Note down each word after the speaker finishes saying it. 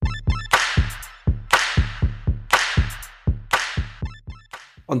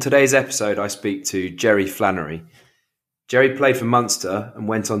On today's episode, I speak to Gerry Flannery. Gerry played for Munster and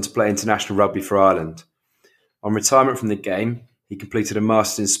went on to play international rugby for Ireland. On retirement from the game, he completed a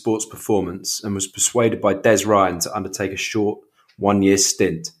Masters in Sports Performance and was persuaded by Des Ryan to undertake a short one-year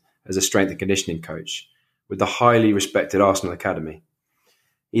stint as a strength and conditioning coach with the highly respected Arsenal Academy.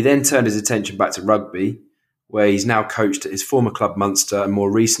 He then turned his attention back to rugby, where he's now coached at his former club Munster and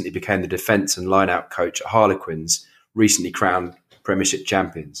more recently became the defence and line-out coach at Harlequins, recently crowned Premiership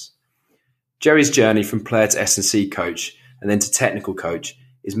champions. Gerry's journey from player to S&C coach and then to technical coach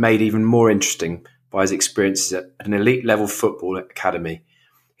is made even more interesting by his experiences at an elite level football academy,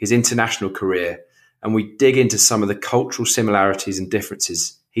 his international career, and we dig into some of the cultural similarities and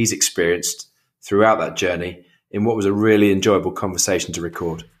differences he's experienced throughout that journey in what was a really enjoyable conversation to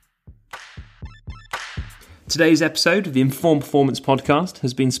record. Today's episode of the Informed Performance podcast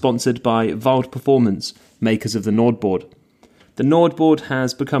has been sponsored by Vald Performance, makers of the NordBoard. The NordBoard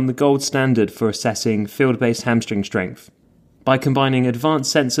has become the gold standard for assessing field-based hamstring strength. By combining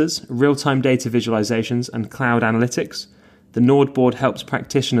advanced sensors, real-time data visualizations and cloud analytics, the NordBoard helps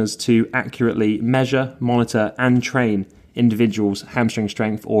practitioners to accurately measure, monitor and train individuals' hamstring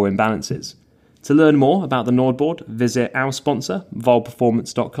strength or imbalances. To learn more about the NordBoard, visit our sponsor,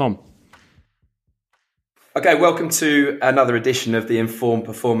 valdperformance.com. Okay, welcome to another edition of the Informed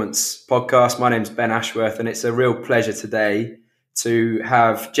Performance podcast. My name's Ben Ashworth, and it's a real pleasure today to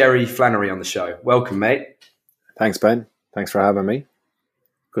have Gerry Flannery on the show. Welcome, mate. Thanks, Ben. Thanks for having me.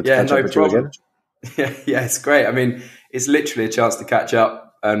 Good to catch up with you again. Yeah, it's great. I mean, it's literally a chance to catch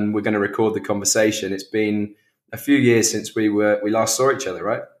up, and we're going to record the conversation. It's been a few years since we last saw each other,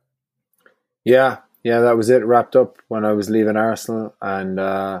 right? Yeah, that was it. Wrapped up when I was leaving Arsenal, and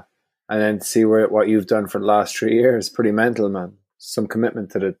then to see what you've done for the last 3 years, pretty mental, man. Some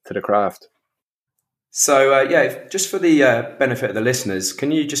commitment to the craft. So, just for the benefit of the listeners,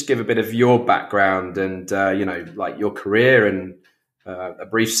 can you just give a bit of your background and, like your career and a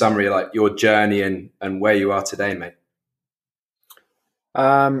brief summary of like your journey and where you are today, mate?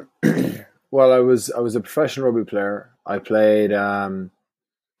 Well, I was a professional rugby player. I played, I'm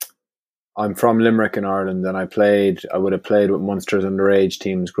from Limerick in Ireland, and I would have played with Munster's underage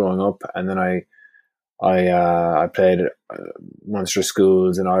teams growing up. And then I played at Munster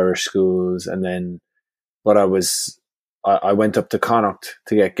schools and Irish schools, and then but I went up to Connacht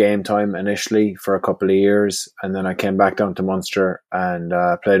to get game time initially for a couple of years, and then I came back down to Munster and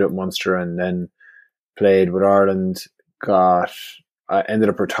played with Munster, and then played with Ireland. I ended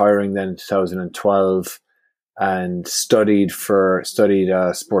up retiring then in 2012 and studied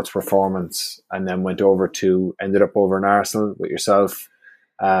sports performance, and then ended up over in Arsenal with yourself.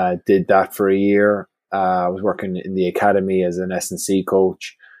 Did that for a year. I was working in the academy as an S&C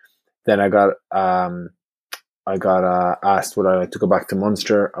coach. Then I got asked would I like to go back to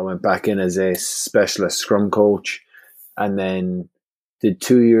Munster. I went back in as a specialist scrum coach, and then did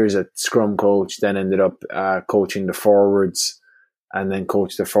 2 years at scrum coach. Then ended up coaching the forwards, and then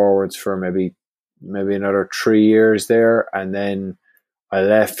coached the forwards for maybe another 3 years there. And then I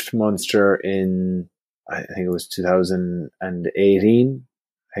left Munster in, I think it was 2018.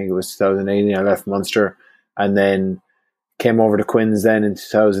 I left Munster and then came over to Quins then in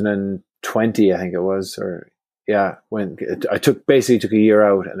 2020, I think it was, I took a year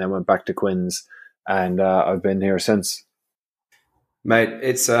out and then went back to Quins, and I've been here since. Mate,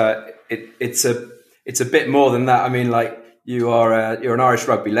 it's a bit more than that. I mean, like, you're an Irish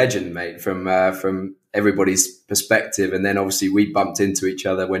rugby legend, mate, from everybody's perspective. And then obviously we bumped into each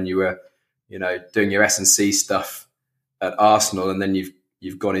other when you were, doing your S&C stuff at Arsenal, and then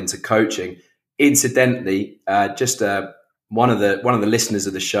you've gone into coaching. Incidentally, one of the listeners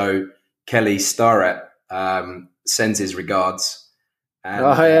of the show, Kelly Starrett, sends his regards.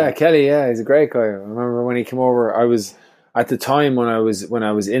 And, Kelly, he's a great guy. I remember when he came over. I was at the time when I was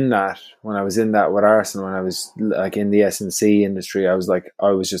in that with Arsenal, when I was like in the S&C industry, I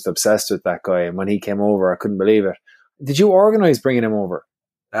was just obsessed with that guy. And when he came over, I couldn't believe it. Did you organise bringing him over?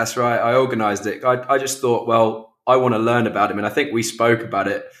 That's right. I organised it. I just thought, well, I want to learn about him, and I think we spoke about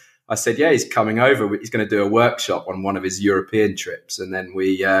it. I said, yeah, he's coming over. He's going to do a workshop on one of his European trips, and then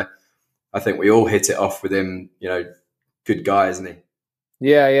I think we all hit it off with him. Good guy, isn't he?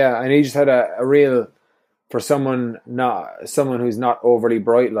 Yeah, and he just had a real, for someone who's not overly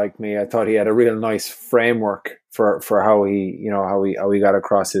bright like me, I thought he had a real nice framework for how he got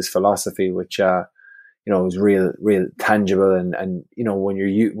across his philosophy, which was real tangible, and when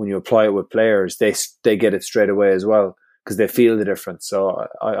you apply it with players, they get it straight away as well, because they feel the difference. So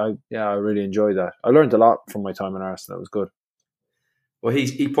I really enjoyed that. I learned a lot from my time in Arsenal. It was good. Well,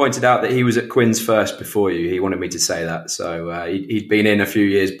 he pointed out that he was at Quins first before you. He wanted me to say that. So he'd been in a few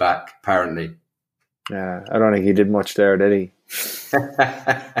years back, apparently. Yeah, I don't think he did much there, did he?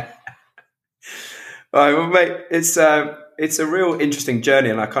 All right, well, mate, it's a real interesting journey,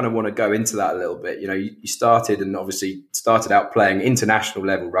 and I kind of want to go into that a little bit. You know, you started and obviously started out playing international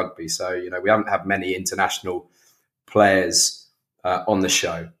level rugby. So, you know, we haven't had many international players on the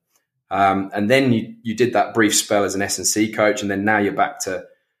show. And then you did that brief spell as an S&C coach, and then now you're back to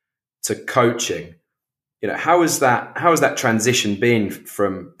coaching. You know, how has that transition been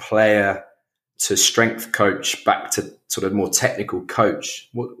from player to strength coach back to sort of more technical coach?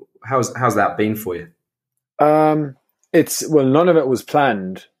 How's that been for you? None of it was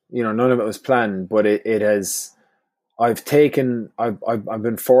planned. You know, none of it was planned, but it has. I've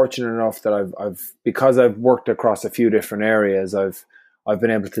been fortunate enough that because I've worked across a few different areas. I've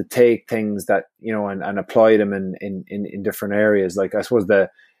been able to take things that, you know, and apply them in different areas. Like, I suppose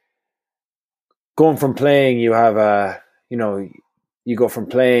going from playing, you go from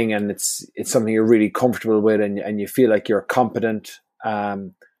playing and it's something you're really comfortable with and you feel like you're competent,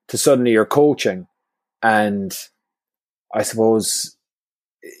 to suddenly you're coaching. And I suppose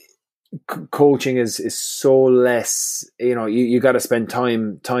coaching is so less, you know, you got to spend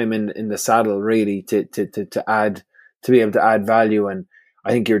time in the saddle really to be able to add value. And I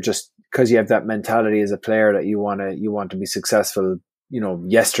think you're just, because you have that mentality as a player that you want to be successful, you know,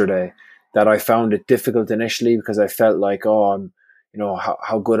 yesterday, that I found it difficult initially because I felt like, I'm, you know,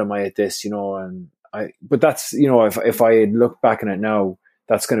 how good am I at this, you know, but that's, you know, if I look back on it now,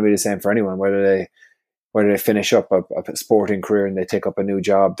 that's going to be the same for anyone, whether they finish up a sporting career and they take up a new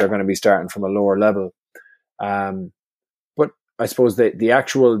job, they're going to be starting from a lower level. But I suppose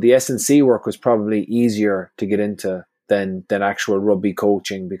the S&C work was probably easier to get into than actual rugby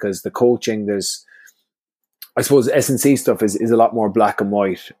coaching, because the coaching, I suppose S&C stuff is a lot more black and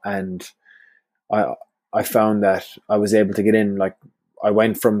white. And I found that I was able to get in, like I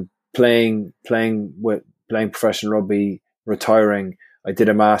went from playing professional rugby, retiring. I did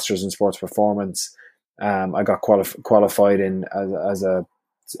a master's in sports performance. I got qualified in as a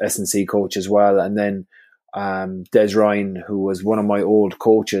S&C coach as well. And then Des Ryan, who was one of my old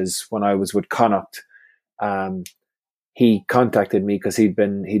coaches when I was with Connacht, he contacted me because he'd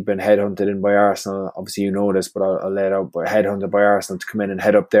been headhunted in by Arsenal. Obviously, you know this, but I'll lay it out. But headhunted by Arsenal to come in and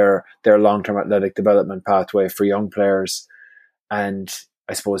head up their long-term athletic development pathway for young players. And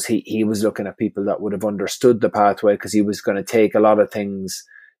I suppose he was looking at people that would have understood the pathway, because he was going to take a lot of things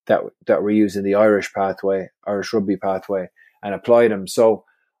that were used in the Irish rugby pathway, and apply them. So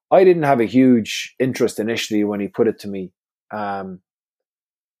I didn't have a huge interest initially when he put it to me.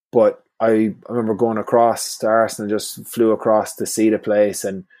 But I remember going across to Arsenal, just flew across to see the place.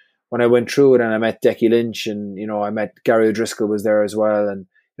 And when I went through it and I met Decky Lynch, and, you know, I met Gary O'Driscoll was there as well. And,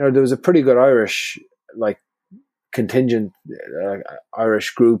 you know, there was a pretty good Irish, like, contingent, Irish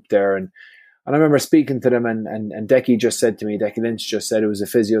group there. And I remember speaking to them, and Decky Lynch just said, it was a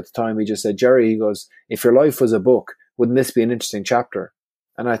physio at the time, he just said, Jerry, he goes, if your life was a book, wouldn't this be an interesting chapter?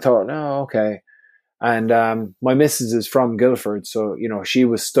 And I thought, no, okay. And my missus is from Guildford, so, you know, she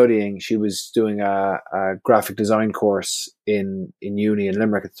was doing a graphic design course in uni in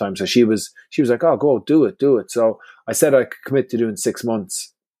Limerick at the time. So she was like, oh, go do it. So I said I could commit to doing 6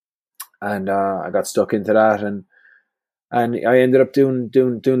 months, and I got stuck into that, and I ended up doing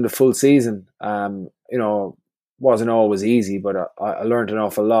the full season. You know, wasn't always easy, but I learned an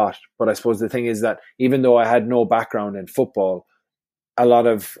awful lot. But I suppose the thing is that even though I had no background in football, a lot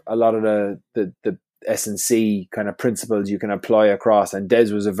of the S&C kind of principles you can apply across. And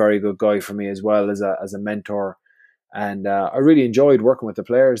Des was a very good guy for me as well as a mentor. And I really enjoyed working with the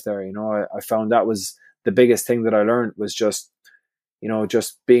players there. You know, I found that was the biggest thing that I learned, was just, you know,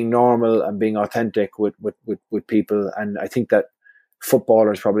 just being normal and being authentic with people. And I think that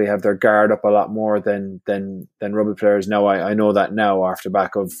footballers probably have their guard up a lot more than rugby players. Now, I know that now after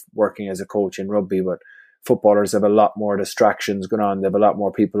back of working as a coach in rugby, but footballers have a lot more distractions going on. They have a lot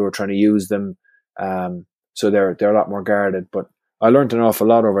more people who are trying to use them. So they're a lot more guarded, but I learned an awful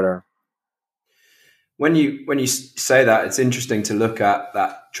lot over there. When you say that, it's interesting to look at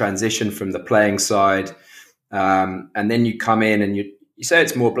that transition from the playing side, and then you come in and you say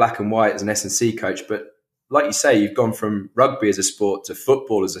it's more black and white as an S&C coach, but like you say, you've gone from rugby as a sport to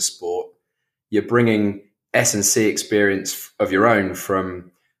football as a sport. You're bringing S&C experience of your own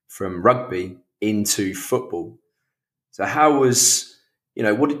from rugby into football. So how was, you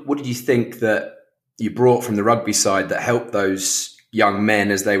know, what did you think that you brought from the rugby side that helped those young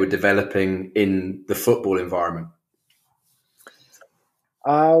men as they were developing in the football environment?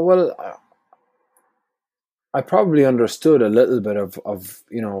 I probably understood a little bit of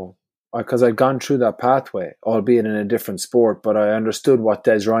because I'd gone through that pathway, albeit in a different sport, but I understood what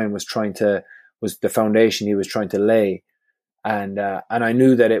Des Ryan was the foundation he was trying to lay. And I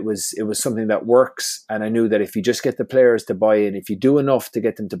knew that it was something that works, and I knew that if you just get the players to buy in, if you do enough to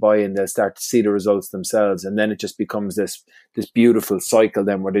get them to buy in, they'll start to see the results themselves, and then it just becomes this beautiful cycle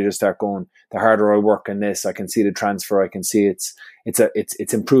then where they just start going, the harder I work in this, I can see the transfer, I can see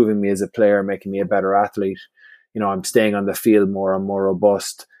it's improving me as a player, making me a better athlete. I'm staying on the field more and more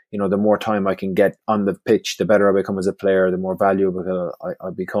robust. The more time I can get on the pitch, the better I become as a player, the more valuable I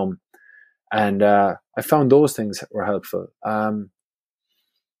become. And I found those things were helpful. And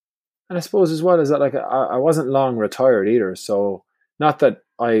I suppose as well as that, like I wasn't long retired either. So not that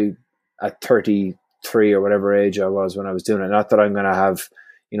at 33 or whatever age I was when I was doing it, not that I'm going to have,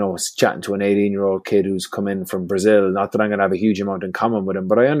 chatting to an 18-year-old kid who's come in from Brazil, not that I'm going to have a huge amount in common with him,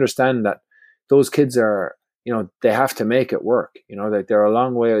 but I understand that those kids are, they have to make it work. That they're a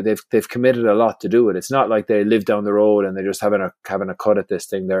long way. They've committed a lot to do it. It's not like they live down the road and they're just having a cut at this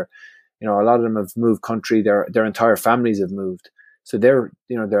thing. They're, a lot of them have moved country. Their entire families have moved. So they're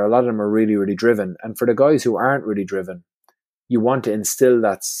a lot of them are really, really driven. And for the guys who aren't really driven, you want to instill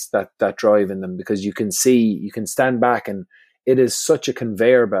that drive in them, because you can stand back, and it is such a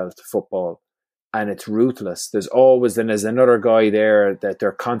conveyor belt, football, and it's ruthless. There's another guy there that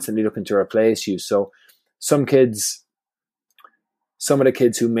they're constantly looking to replace you. So some of the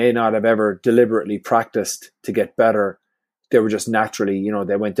kids who may not have ever deliberately practiced to get better, they were just naturally,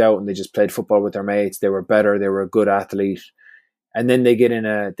 they went out and they just played football with their mates. They were better. They were a good athlete. And then they get in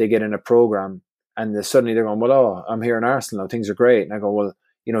a program, and suddenly they're going, well, I'm here in Arsenal. Things are great. And I go, well,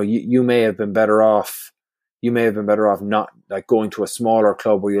 you may have been better off. You may have been better off not like going to a smaller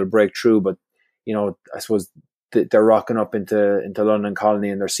club where you'll break through. But, I suppose they're rocking up into London Colony,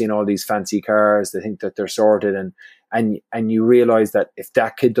 and they're seeing all these fancy cars. They think that they're sorted. And you realize that if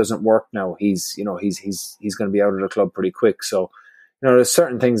that kid doesn't work now, he's going to be out of the club pretty quick. So, there's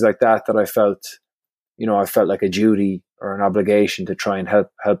certain things like that I felt, I felt like a duty or an obligation to try and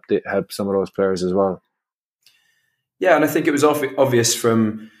help some of those players as well. Yeah, and I think it was obvious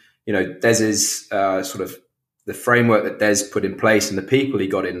from, Des's sort of the framework that Des put in place and the people he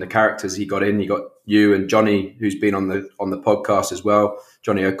got in, the characters he got in. You got you and Johnny, who's been on the podcast as well,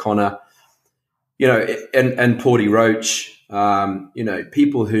 Johnny O'Connor. And Paulie Roach,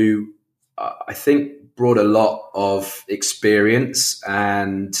 people who I think brought a lot of experience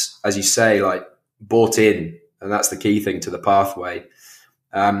and, as you say, like bought in, and that's the key thing to the pathway.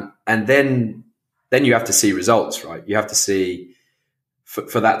 And then you have to see results, right? You have to see,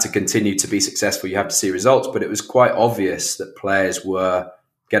 for that to continue to be successful, you have to see results. But it was quite obvious that players were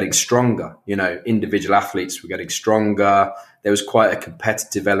getting stronger. Individual athletes were getting stronger. There was quite a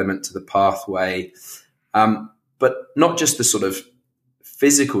competitive element to the pathway. But not just the sort of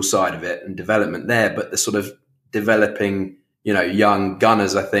physical side of it and development there, but the sort of developing, young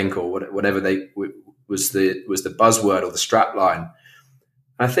gunners, I think, or whatever was the buzzword or the strapline.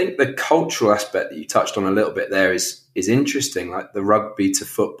 I think the cultural aspect that you touched on a little bit there is interesting, like the rugby to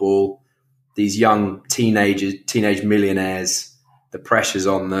football, these young teenage millionaires, the pressures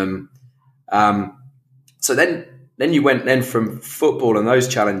on them. So then you went from football and those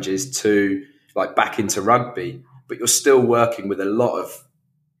challenges to like back into rugby, but you're still working with a lot of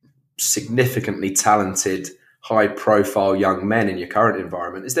significantly talented, high profile young men in your current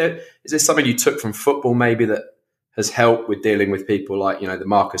environment. Is there something you took from football maybe that has helped with dealing with people like, the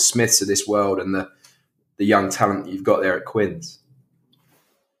Marcus Smiths of this world and the young talent that you've got there at Quins?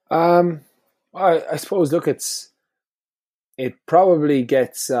 I suppose, look, it probably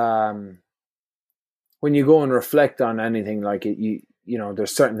gets, when you go and reflect on anything like it,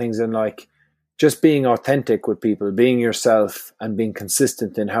 there's certain things in like just being authentic with people, being yourself and being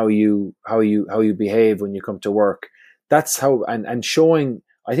consistent in how you behave when you come to work. That's how, and showing,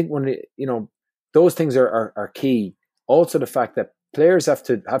 I think when, those things are key. Also the fact that players have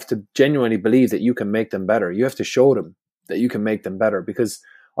to genuinely believe that you can make them better. You have to show them that you can make them better, because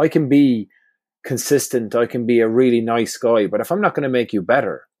I can be consistent. I can be a really nice guy, but if I'm not going to make you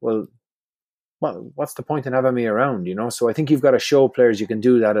better, well, what's the point in having me around, So I think you've got to show players you can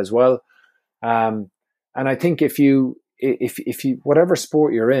do that as well. And I think if you whatever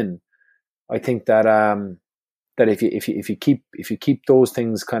sport you're in, I think that that if you keep those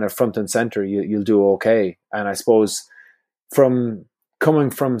things kind of front and center, you'll do okay. And I suppose coming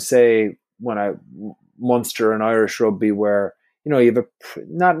from say Munster and Irish rugby, where you have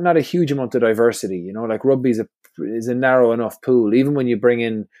not a huge amount of diversity, like rugby is a narrow enough pool. Even when you bring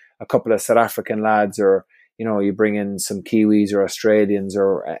in a couple of South African lads, or you bring in some Kiwis or Australians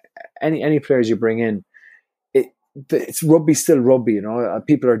or any players you bring in, it's rugby still rugby.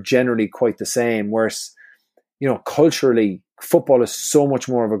 People are generally quite the same. Whereas, culturally, football is so much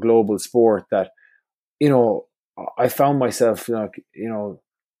more of a global sport that, I found myself,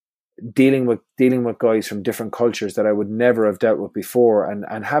 dealing with guys from different cultures that I would never have dealt with before,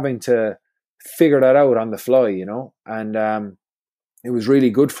 and having to figure that out on the fly, and it was really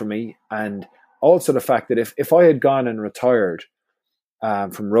good for me. And also the fact that if I had gone and retired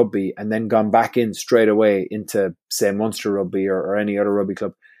from rugby and then gone back in straight away into, say, Munster Rugby or any other rugby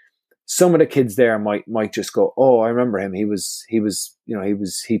club, some of the kids there might just go, "Oh, I remember him. He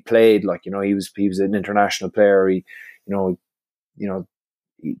played like, he was an international player. He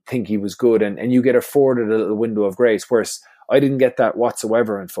think he was good," and you get afforded a little window of grace. Whereas I didn't get that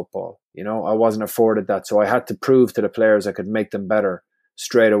whatsoever in football. I wasn't afforded that, so I had to prove to the players I could make them better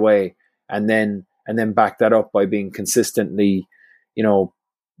straight away, and then back that up by being consistently,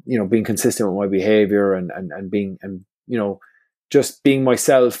 being consistent with my behavior and being, just being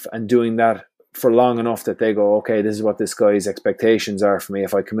myself and doing that for long enough that they go, okay, this is what this guy's expectations are for me.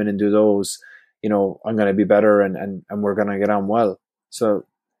 If I come in and do those, I'm going to be better and we're going to get on well. So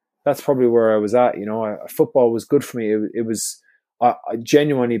that's probably where I was at. Football was good for me. It was, I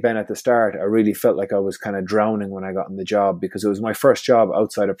genuinely, Ben, at the start, I really felt like I was kind of drowning when I got in the job, because it was my first job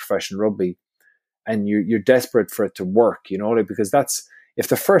outside of professional rugby, and you're desperate for it to work, because that's, if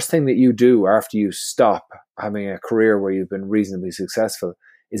the first thing that you do after you stop having a career where you've been reasonably successful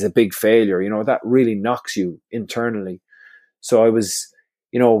is a big failure, that really knocks you internally. So I was,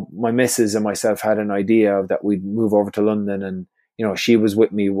 my missus and myself had an idea of that we'd move over to London, and she was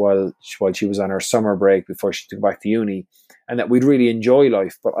with me while she was on her summer break before she took back to uni, and that we'd really enjoy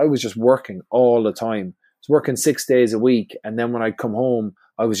life. But I was just working all the time. I was working 6 days a week, and then when I'd come home,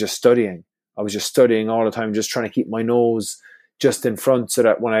 I was just studying. I was just studying all the time, just trying to keep my nose just in front, so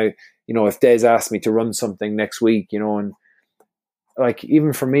that when I, if Des asked me to run something next week, and like,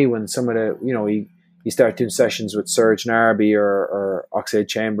 even for me, when some of the, you start doing sessions with Serge Narby or Oxlade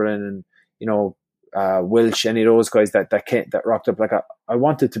Chamberlain and, Wilsh, any of those guys that rocked up, like I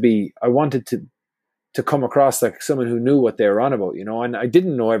wanted to come across like someone who knew what they were on about, and I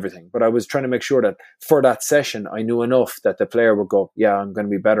didn't know everything, but I was trying to make sure that for that session, I knew enough that the player would go, yeah, I'm going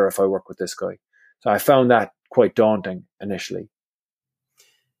to be better if I work with this guy. So I found that quite daunting initially.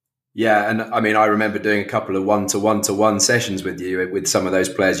 Yeah, and I mean, I remember doing a couple of one-to-one sessions with you with some of those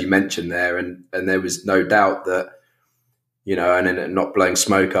players you mentioned there, and there was no doubt that, and then not blowing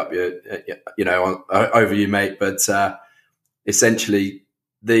smoke up over you, mate, but essentially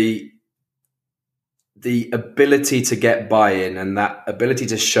the ability to get buy-in and that ability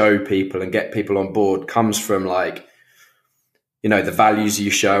to show people and get people on board comes from, like, the values you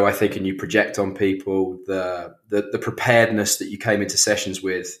show, I think, and you project on people, the preparedness that you came into sessions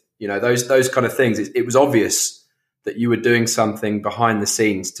with, those kind of things. It was obvious that you were doing something behind the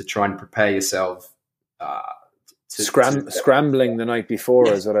scenes to try and prepare yourself. Scrambling the night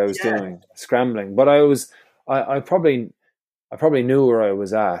before is what I was doing. Scrambling, but I probably knew where I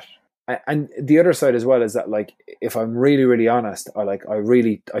was at. And the other side as well is that, like, if I'm really, really honest, I'm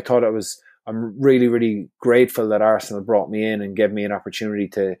really, really grateful that Arsenal brought me in and gave me an opportunity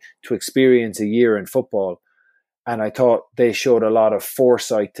to experience a year in football. And I thought they showed a lot of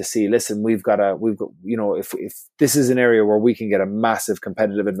foresight to see, listen, we've got, if this is an area where we can get a massive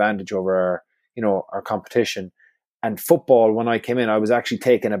competitive advantage over our competition. And football, when I came in, I was actually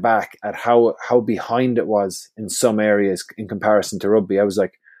taken aback at how behind it was in some areas in comparison to rugby. I was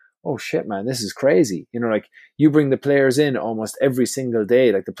like, oh shit, man, this is crazy. Like, you bring the players in almost every single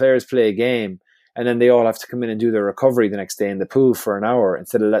day. Like, the players play a game and then they all have to come in and do their recovery the next day in the pool for an hour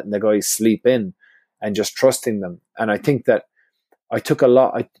instead of letting the guys sleep in and just trusting them. And I think that I took a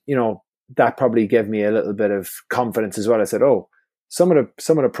lot, that probably gave me a little bit of confidence as well. I said, oh, some of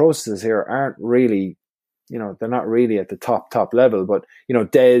the processes here aren't really, they're not really at the top level, but,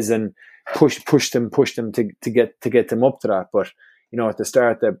 Des and push them to get them up to that. But, at the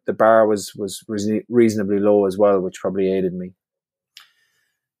start, the bar was reasonably low as well, which probably aided me.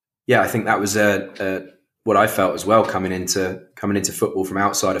 Yeah, I think that was what I felt as well coming into football from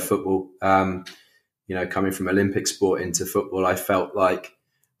outside of football. Coming from Olympic sport into football, I felt like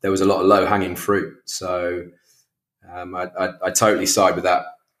there was a lot of low hanging fruit. So I totally side with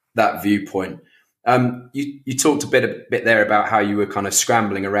that viewpoint. You talked a bit there about how you were kind of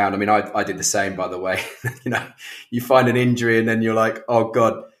scrambling around. I mean, I did the same, by the way. You find an injury and then you're like, oh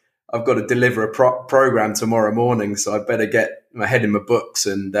God, I've got to deliver a program tomorrow morning, so I better get my head in my books.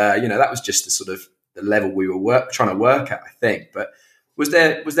 And that was just the sort of the level we were trying to work at, I think. But was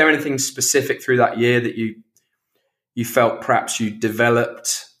there anything specific through that year that you felt perhaps you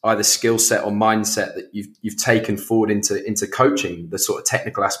developed either skill set or mindset that you've taken forward into coaching the sort of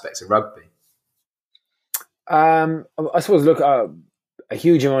technical aspects of rugby? I suppose, look, a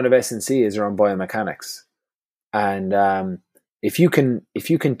huge amount of S&C is around biomechanics, and if you can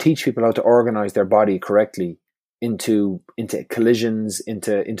teach people how to organize their body correctly into collisions,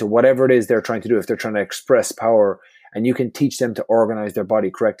 into whatever it is they're trying to do, if they're trying to express power, and you can teach them to organize their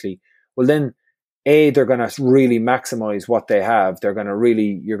body correctly, well then, they're going to really maximize what they have. You're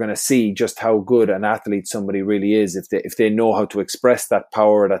going to see just how good an athlete somebody really is if they know how to express that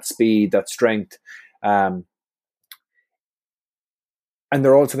power, that speed, that strength. And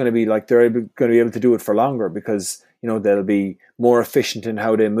they're also going to be they're going to be able to do it for longer, because they'll be more efficient in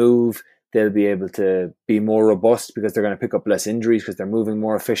how they move. They'll be able to be more robust because they're going to pick up less injuries because they're moving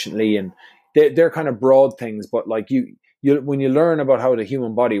more efficiently. And they're kind of broad things, but you when you learn about how the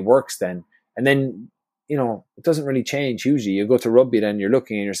human body works, then it doesn't really change hugely. You go to rugby, then you're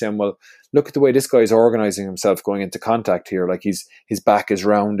looking and you're saying, well, look at the way this guy's organizing himself going into contact here. Like his back is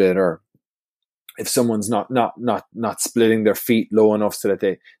rounded, or if someone's not splitting their feet low enough so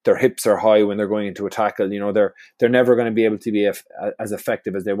that their hips are high when they're going into a tackle, they're never going to be able to be as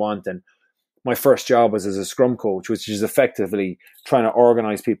effective as they want. And my first job was as a scrum coach, which is effectively trying to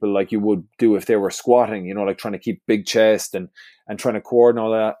organize people like you would do if they were squatting, like trying to keep big chest and trying to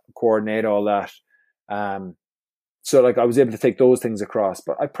coordinate all that. So I was able to take those things across,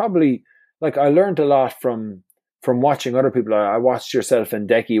 but I probably, I learned a lot from watching other people. I watched yourself and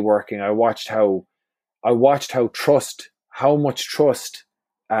Decky working. I watched how much trust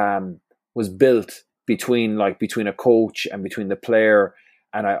was built between a coach and between the player.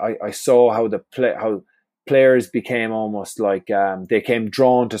 And I saw how players became almost they came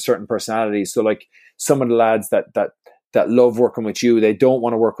drawn to certain personalities. So some of the lads that love working with you, they don't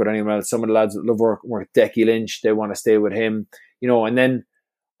want to work with anyone else. Some of the lads that love working with Decky Lynch, they want to stay with him. And then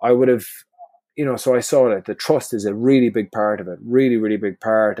I would have, so I saw that the trust is a really big part of it, really, really big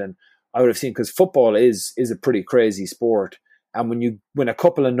part. And I would have seen, because football is a pretty crazy sport. And when a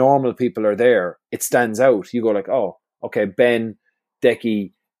couple of normal people are there, it stands out. You go oh, okay, Ben,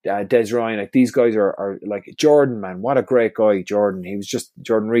 Decky, Des Ryan, these guys are Jordan, man, what a great guy, Jordan. He was just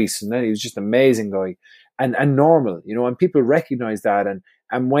Jordan Rees, and then he was just an amazing guy, and normal, and people recognize that.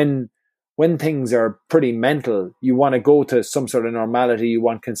 And when things are pretty mental, you want to go to some sort of normality. You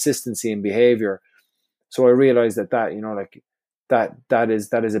want consistency in behavior. So I realized that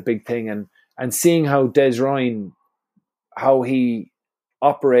is a big thing. And seeing how Des Ryan, how he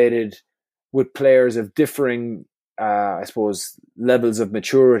operated with players of differing, I suppose, levels of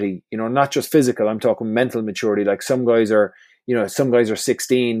maturity, not just physical, I'm talking mental maturity. Some guys are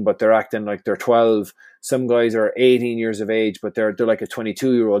 16, but they're acting like they're 12. Some guys are 18 years of age, but they're like a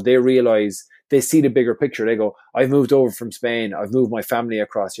 22-year-old. They realize, they see the bigger picture. They go, I've moved over from Spain. I've moved my family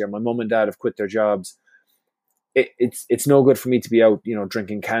across here. My mum and dad have quit their jobs. It's no good for me to be out,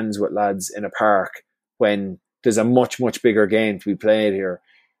 drinking cans with lads in a park when there's a much, much bigger game to be played here.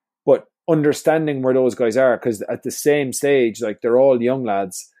 But understanding where those guys are, because at the same stage, they're all young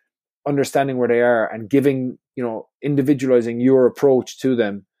lads, understanding where they are and giving, individualizing your approach to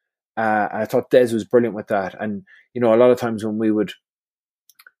them. I thought Des was brilliant with that. And, a lot of times when we would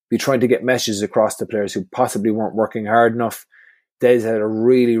be trying to get messages across to players who possibly weren't working hard enough, Des had a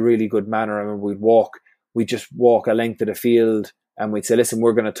really, really good manner. I mean, we'd just walk a length of the field and we'd say, listen,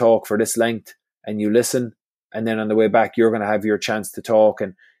 we're going to talk for this length, and you listen. And then on the way back, you're going to have your chance to talk.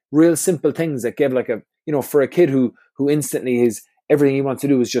 And real simple things that give for a kid who instantly everything he wants to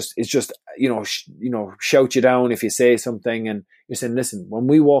do is just shout you down if you say something. And you're saying, listen, when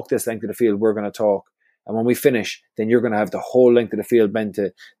we walk this length of the field, we're going to talk. And when we finish, then you're going to have the whole length of the field, Ben,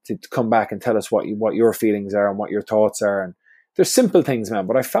 to come back and tell us what your feelings are and what your thoughts are. And there's simple things, man,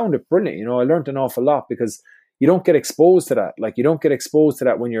 but I found it brilliant. I learned an awful lot because you don't get exposed to that. You don't get exposed to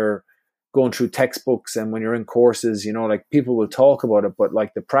that when you're going through textbooks and when you're in courses, people will talk about it, but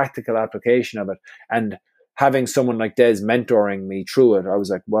the practical application of it, and having someone like Des mentoring me through it, I was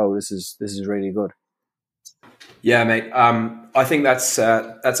like, wow, this is really good. Yeah, mate. I think that's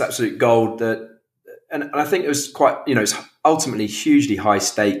absolute gold. And I think it was quite, it's ultimately hugely high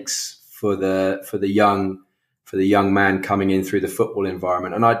stakes for the young man coming in through the football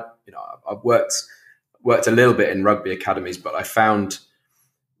environment. And I've worked a little bit in rugby academies, but I found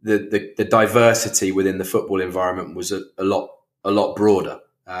the diversity within the football environment was a lot broader.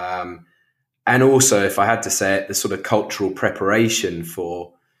 And also, if I had to say it, the sort of cultural preparation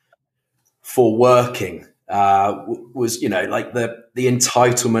for working was, the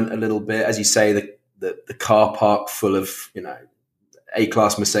entitlement a little bit, as you say, the car park full of,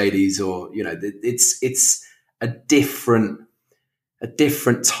 A-class Mercedes, or, it's a different a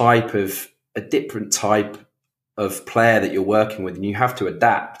different type of player that you're working with, and you have to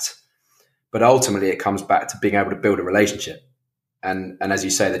adapt. But ultimately, it comes back to being able to build a relationship, and as you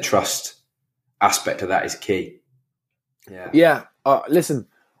say, the trust aspect of that is key. Yeah. Listen,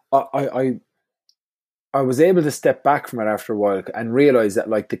 I was able to step back from it after a while and realize that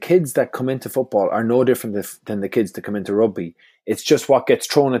like the kids that come into football are no different than the kids that come into rugby. It's just what gets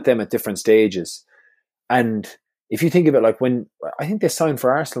thrown at them at different stages. And if you think of it, like when I think they sign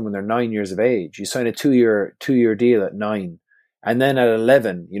for Arsenal when they're 9 years of age, you sign a two-year deal at 9, and then at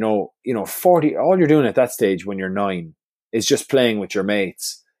 11, 40. All you're doing at that stage when you're 9 is just playing with your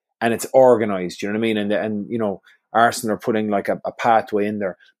mates, and it's organized. You know what I mean? And Arsenal are putting like a pathway in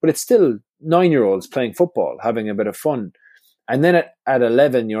there, but it's still 9-year-olds playing football, having a bit of fun. And then at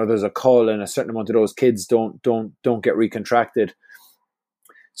 11, there's a call, and a certain amount of those kids don't get recontracted.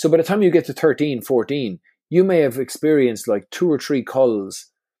 So by the time you get to 13, 14, you may have experienced like 2 or 3 calls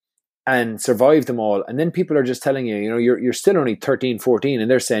and survived them all. And then people are just telling you, you're still only 13, 14,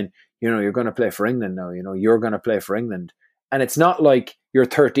 and they're saying, you're going to play for England now. You're going to play for England. And it's not like you're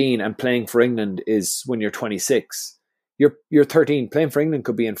 13 and playing for England is when you're 26. You're 13, playing for England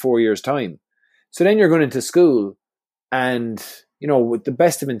could be in 4 years' time. So then you're going into school, and with the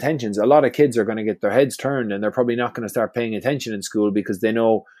best of intentions, a lot of kids are going to get their heads turned, and they're probably not going to start paying attention in school because they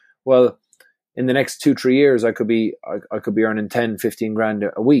know, well, in the next 2-3 years, I could be earning 10, 15 grand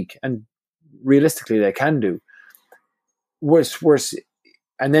a week, and realistically, they can do. Worse,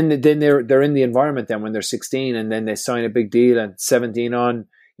 and then they're in the environment then when they're 16, and then they sign a big deal, and 17 on.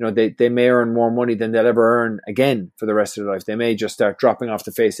 They may earn more money than they'll ever earn again for the rest of their life. They may just start dropping off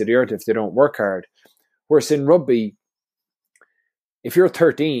the face of the earth if they don't work hard. Whereas in rugby, if you're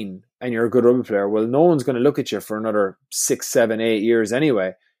 13 and you're a good rugby player, well, no one's going to look at you for another 6, 7, 8 years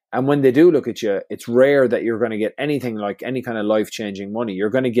anyway. And when they do look at you, it's rare that you're going to get anything like any kind of life-changing money. You're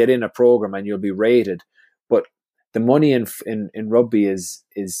going to get in a program and you'll be rated. But the money in rugby is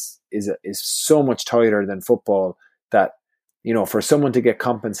so much tighter than football that, for someone to get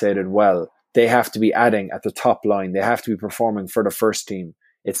compensated well, they have to be adding at the top line. They have to be performing for the first team.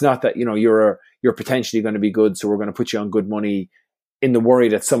 It's not that, you're potentially going to be good, so we're going to put you on good money in the worry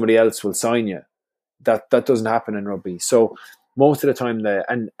that somebody else will sign you. That doesn't happen in rugby. So most of the time,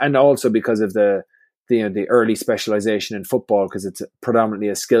 and also because of the early specialization in football, because it's predominantly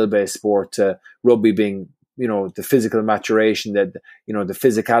a skill-based sport, rugby being, the physical maturation, that, the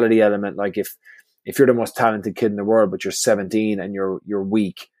physicality element. Like if you're the most talented kid in the world, but you're 17 and you're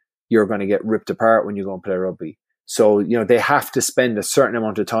weak, you're going to get ripped apart when you go and play rugby. So, they have to spend a certain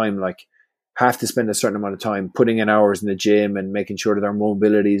amount of time, putting in hours in the gym and making sure that their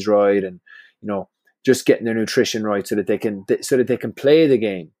mobility is right, and, just getting their nutrition right so that they can play the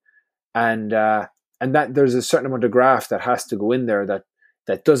game. And that there's a certain amount of graft that has to go in there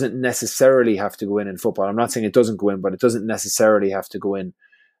that doesn't necessarily have to go in football. I'm not saying it doesn't go in, but it doesn't necessarily have to go in.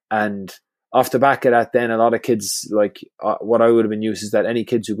 And off the back of that, then a lot of kids, like what I would have been used is that any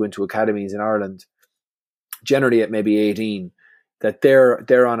kids who go into academies in Ireland, generally at maybe 18, that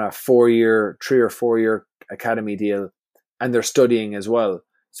they're on a 3 or 4 year academy deal, and they're studying as well.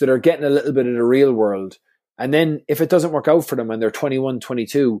 So they're getting a little bit of the real world. And then if it doesn't work out for them when they're 21,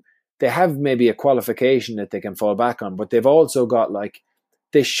 22, they have maybe a qualification that they can fall back on, but they've also got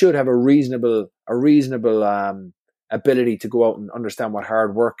they should have a reasonable ability to go out and understand what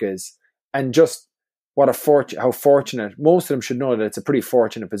hard work is, and just how fortunate. Most of them should know that it's a pretty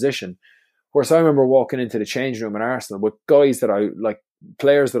fortunate position. Whereas I remember walking into the changing room in Arsenal with guys that I like,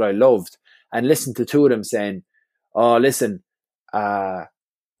 players that I loved, and listened to 2 of them saying, "Oh, listen,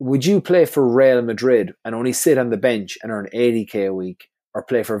 would you play for Real Madrid and only sit on the bench and earn 80k a week, or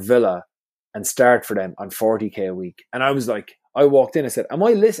play for Villa and start for them on 40k a week?" And I was like, I walked in and said,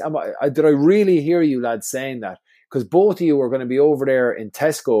 did I really hear you lads saying that? Because both of you are going to be over there in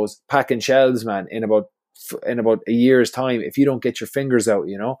Tesco's packing shelves, man, in about a year's time if you don't get your fingers out,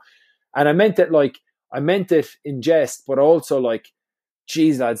 And I meant it in jest, but also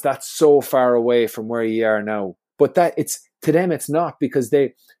geez, lads, that's so far away from where you are now. But to them, it's not, because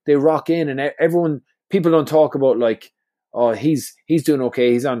they rock in, and people don't talk about oh, he's doing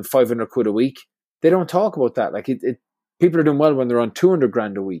okay, he's on 500 quid a week. They don't talk about that. People are doing well when they're on 200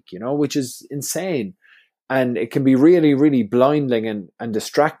 grand a week, which is insane. And it can be really, really blinding and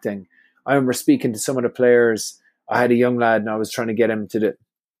distracting. I remember speaking to some of the players. I had a young lad, and I was trying to get him to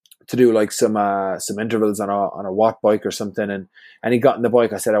do some intervals on a watt bike or something, and he got in the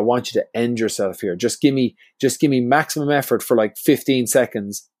bike. I said, I want you to end yourself here. Just give me maximum effort for 15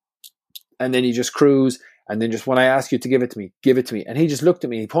 seconds, and then you just cruise. And then just when I ask you to give it to me. And he just looked at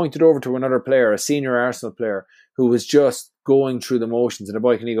me. He pointed over to another player, a senior Arsenal player, who was just going through the motions of the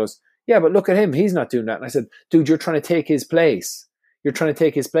bike. And he goes, yeah, but look at him. He's not doing that. And I said, dude, you're trying to take his place. You're trying to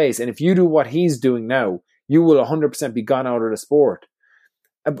take his place. And if you do what he's doing now, you will 100% be gone out of the sport.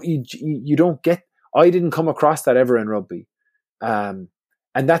 You don't get, I didn't come across that ever in rugby. And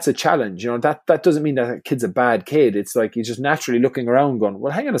that's a challenge. That doesn't mean that a kid's a bad kid. It's like he's just naturally looking around going,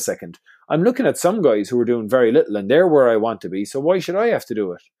 well, hang on a second. I'm looking at some guys who are doing very little and they're where I want to be. So why should I have to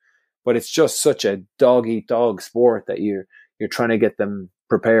do it? But it's just such a dog-eat-dog sport that you're trying to get them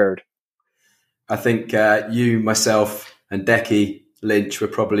prepared. I think you, myself, and Decky Lynch were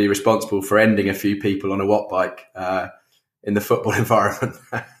probably responsible for ending a few people on a watt bike in the football environment.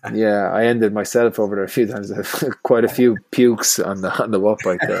 Yeah, I ended myself over there a few times. Quite a few pukes on the watt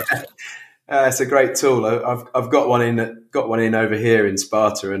bike there. It's a great tool. I've got one in over here in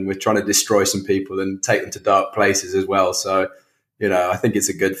Sparta, and we're trying to destroy some people and take them to dark places as well. So, I think it's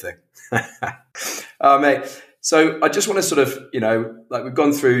a good thing. Mate, so I just want to sort of, we've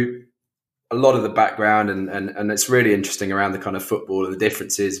gone through a lot of the background and it's really interesting around the kind of football and the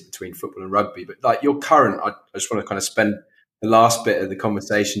differences between football and rugby. But like your current, I just want to kind of spend the last bit of the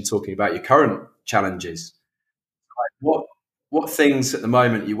conversation talking about your current challenges. Like what things at the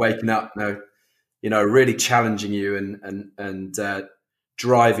moment you're waking up really challenging you and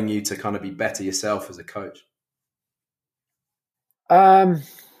driving you to kind of be better yourself as a coach? I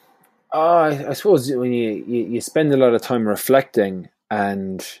suppose when you spend a lot of time reflecting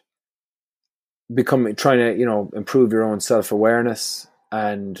and trying to improve your own self-awareness,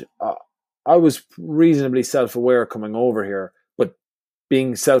 and I was reasonably self-aware coming over here, but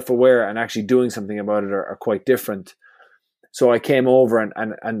being self-aware and actually doing something about it are quite different. So I came over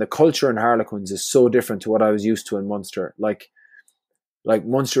and the culture in Harlequins is so different to what I was used to in Munster. Like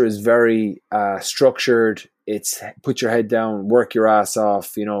Munster is very structured. It's put your head down, work your ass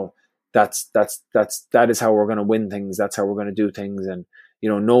off. That is how we're going to win things. That's how we're going to do things. And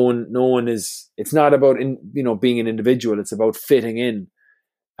no one is. It's not about being an individual. It's about fitting in.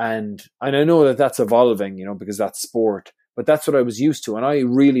 And I know that that's evolving, because that's sport. But that's what I was used to, and I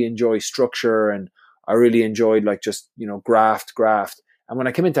really enjoy structure, and I really enjoyed graft. And when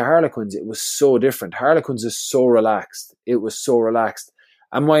I came into Harlequins, it was so different. Harlequins is so relaxed. It was so relaxed.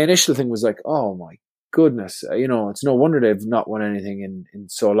 And my initial thing was like, oh my goodness, it's no wonder they've not won anything in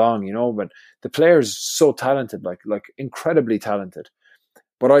so long, but the players so talented, like incredibly talented.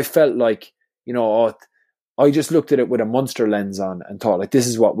 But I felt like, I just looked at it with a Munster lens on and thought like, this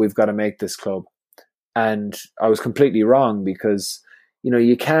is what we've got to make this club. And I was completely wrong because,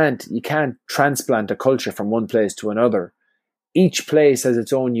 you can't transplant a culture from one place to another. Each place has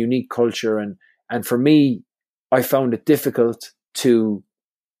its own unique culture. And for me, I found it difficult to,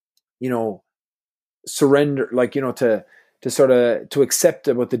 surrender, to accept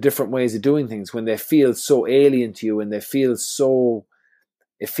about the different ways of doing things when they feel so alien to you and it feels so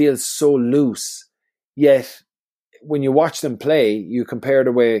loose. Yet when you watch them play, you compare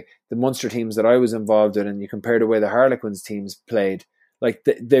the way the Munster teams that I was involved in and you compare the way the Harlequins teams played. Like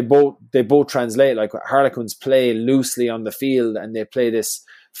they both translate. Like Harlequins play loosely on the field and they play this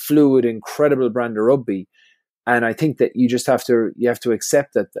fluid, incredible brand of rugby. And I think that you have to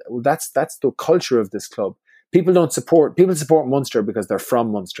accept that that's the culture of this club. People support Munster because they're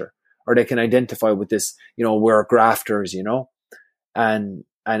from Munster, or they can identify with this, we're grafters, and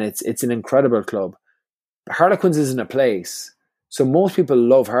it's an incredible club. Harlequins isn't a place. So most people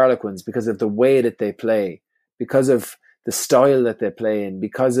love Harlequins because of the way that they play, because of the style that they play in,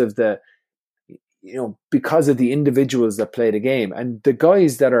 because of the individuals that play the game. And the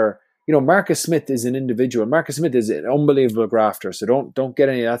guys that are, Marcus Smith is an individual. Marcus Smith is an unbelievable grafter. So don't get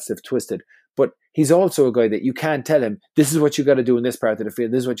any of that stuff twisted. But he's also a guy that you can't tell him, this is what you got to do in this part of the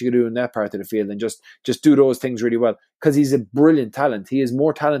field, this is what you got to do in that part of the field, and just do those things really well. Because he's a brilliant talent. He is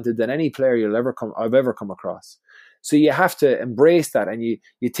more talented than any player I've ever come across. So you have to embrace that, and you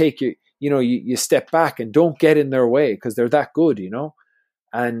take you step back and don't get in their way because they're that good,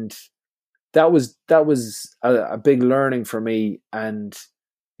 And that was a big learning for me, and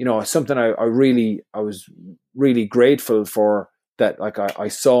something I was really grateful for, that like I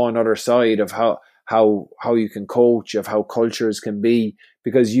saw another side of how you can coach, of how cultures can be,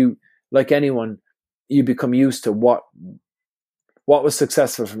 because you, like anyone, you become used to what was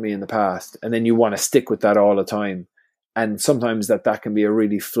successful for me in the past, and then you want to stick with that all the time. And sometimes that can be a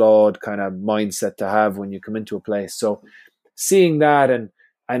really flawed kind of mindset to have when you come into a place. So seeing that and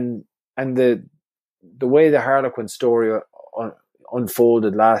the way the Harlequin story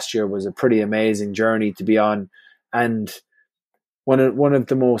unfolded last year was a pretty amazing journey to be on. And one of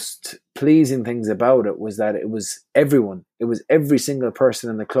the most pleasing things about it was that it was everyone. It was every single person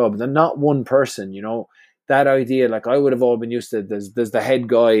in the club. And not one person, that idea, like I would have all been used to, there's the head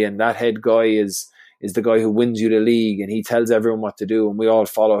guy, and that head guy is the guy who wins you the league, and he tells everyone what to do, and we all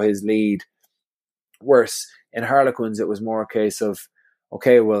follow his lead. Worse, in Harlequins, it was more a case of,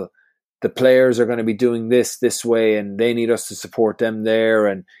 okay, well, the players are going to be doing this way, and they need us to support them there.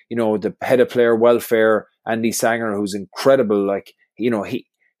 And, you know, the head of player welfare, Andy Sanger, who's incredible, like, you know,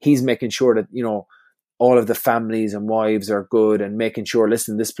 he's making sure that, you know, all of the families and wives are good, and making sure,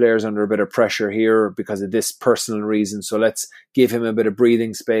 listen, this player's under a bit of pressure here because of this personal reason, so let's give him a bit of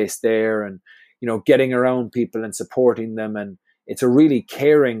breathing space there. And, you know, getting around people and supporting them. And it's a really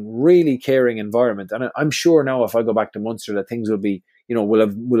caring environment. And I'm sure now if I go back to Munster that things will be, you know,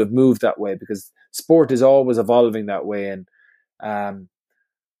 will have moved that way, because sport is always evolving that way. And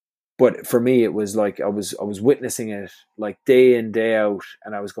but for me, it was like I was witnessing it like day in, day out,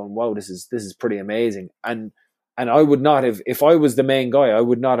 and I was going, wow, this is pretty amazing. And I would not have, if I was the main guy, I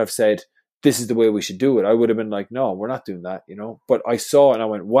would not have said this is the way we should do it. I would have been like, no, we're not doing that, you know. But I saw it and I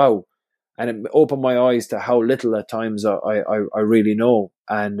went, wow. And it opened my eyes to how little at times I really know.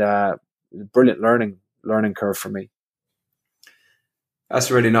 And brilliant learning curve for me. That's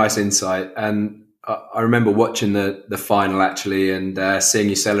a really nice insight. And I remember watching the final actually, and seeing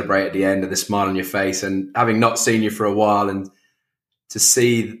you celebrate at the end, and the smile on your face, and having not seen you for a while, and to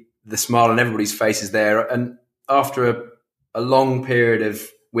see the smile on everybody's faces there. And after a long period of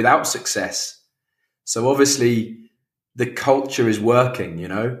without success. So obviously the culture is working, you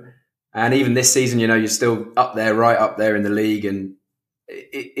know. And even this season, you know, you're still up there, right up there in the league. And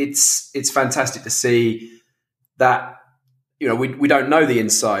it's fantastic to see that, you know, we don't know the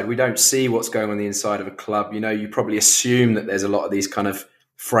inside. We don't see what's going on the inside of a club. You know, you probably assume that there's a lot of these kind of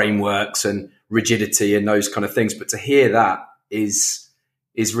frameworks and rigidity and those kind of things. But to hear that is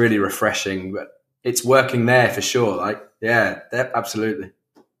really refreshing. But it's working there for sure. Like, yeah, absolutely.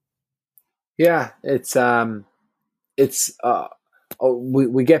 Yeah,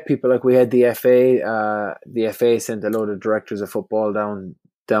 we get people, like we had the FA. The FA sent a load of directors of football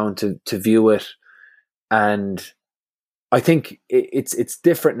down to view it, and I think it's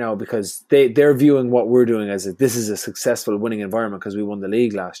different now because they're viewing what we're doing as this is a successful winning environment because we won the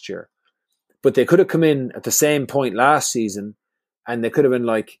league last year. But they could have come in at the same point last season, and they could have been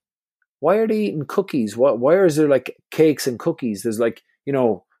like, "Why are they eating cookies? Why is there like cakes and cookies? There's like, you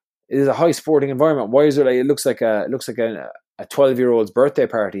know, it is a high sporting environment. Why is there like it looks like a 12-year-old's birthday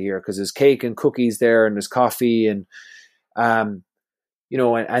party here because there's cake and cookies there, and there's coffee, and you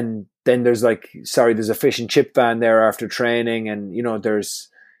know, and then there's there's a fish and chip van there after training, and you know there's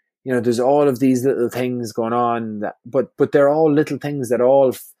all of these little things going on but they're all little things that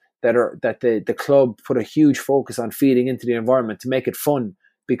the club put a huge focus on feeding into the environment to make it fun,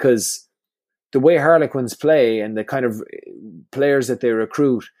 because the way Harlequins play and the kind of players that they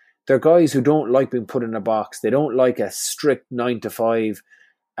recruit, they're guys who don't like being put in a box. They don't like a strict 9 to 5,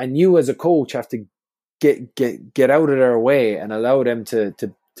 and you as a coach have to get out of their way and allow them to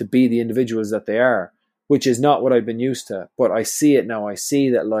be the individuals that they are, which is not what I've been used to. But I see it now. I see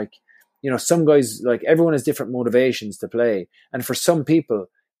that, like, you know, some guys, like, everyone has different motivations to play, and for some people,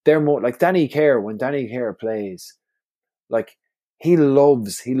 they're more like Danny Kerr. When Danny Kerr plays, like, he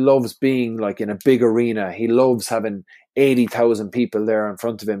loves being like in a big arena. He loves having 80,000 people there in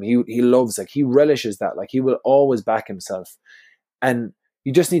front of him. He loves, like, he relishes that. Like, he will always back himself. And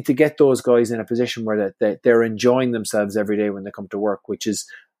you just need to get those guys in a position where they're enjoying themselves every day when they come to work, which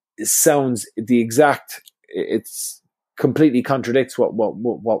sounds the exact, it's completely contradicts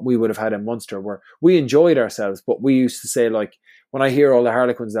what we would have had in Munster, where we enjoyed ourselves, but we used to say, like, when I hear all the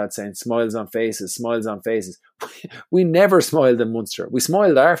Harlequins lads saying smiles on faces, we never smiled in Munster. We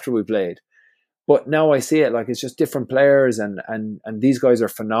smiled after we played. But now I see it like it's just different players, and these guys are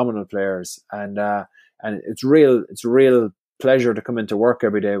phenomenal players, and it's a real pleasure to come into work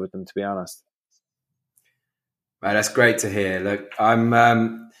every day with them, to be honest. Right, that's great to hear. Look,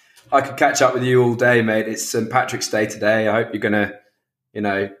 I could catch up with you all day, mate. It's St. Patrick's Day today. I hope you're gonna, you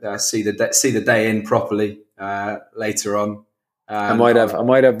know, see the day in properly later on. I might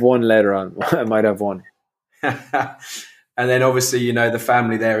have one later on. I might have one. And then obviously, you know, the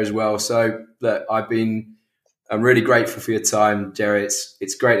family there as well. So look, I'm really grateful for your time, Jerry.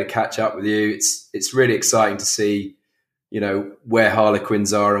 It's great to catch up with you. It's really exciting to see, you know, where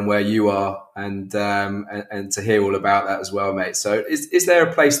Harlequins are and where you are, and to hear all about that as well, mate. So is there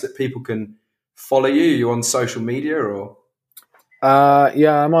a place that people can follow you? Are you on social media or?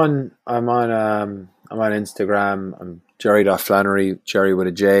 Yeah, I'm on Instagram. I'm Jerry.Flannery, Jerry with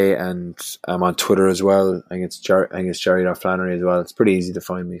a J, and I'm on Twitter as well. I think it's Jerry.Flannery as well. It's pretty easy to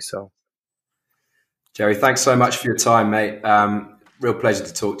find me. So, Jerry, thanks so much for your time, mate. real pleasure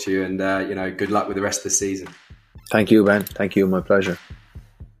to talk to you, and good luck with the rest of the season. Thank you, Ben. Thank you. My pleasure.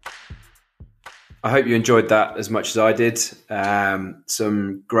 I hope you enjoyed that as much as I did.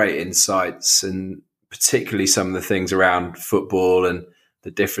 Some great insights, and particularly some of the things around football and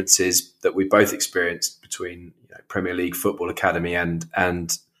the differences that we both experienced between Premier League Football Academy and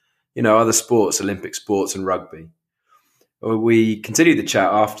other sports, Olympic sports and rugby. We continued the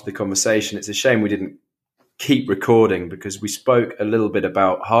chat after the conversation. It's a shame we didn't keep recording, because we spoke a little bit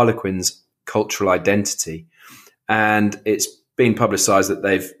about Harlequin's cultural identity, and it's been publicised that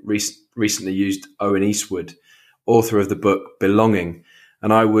they've recently used Owen Eastwood, author of the book Belonging.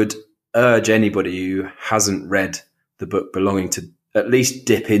 And I would urge anybody who hasn't read the book Belonging to at least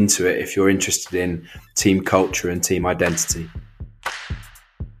dip into it if you're interested in team culture and team identity.